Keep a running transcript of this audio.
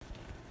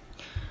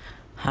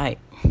Hi,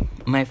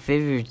 my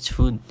favorite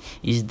food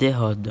is the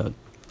hot dog.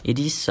 It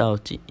is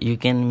salty. You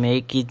can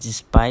make it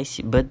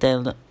spicy, but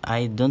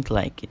I don't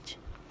like it.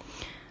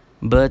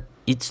 But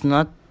it's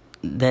not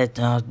that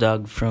hot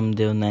dog from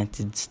the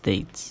United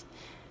States.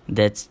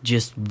 That's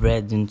just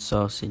bread and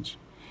sausage.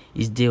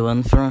 It's the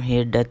one from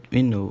here that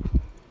we know.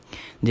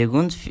 The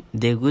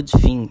good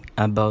thing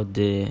about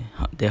the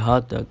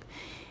hot dog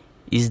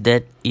is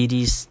that it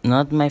is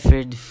not my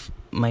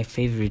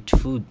favorite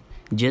food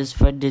just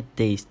for the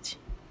taste,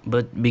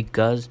 but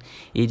because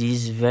it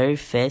is very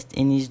fast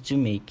and easy to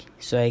make,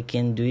 so I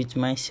can do it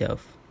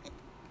myself.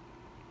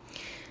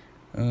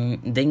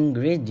 The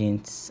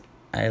ingredients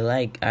I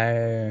like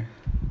are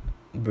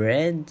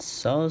bread,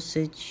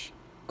 sausage,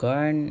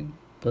 corn,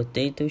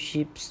 potato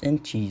chips,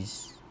 and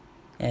cheese.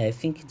 Yeah, I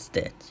think it's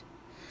that.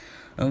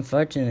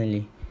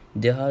 Unfortunately,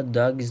 the hot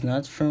dog is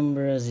not from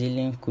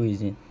Brazilian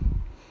cuisine,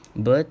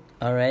 but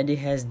already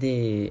has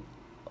the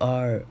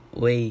R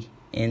way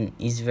and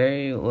is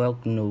very well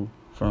known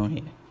from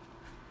here.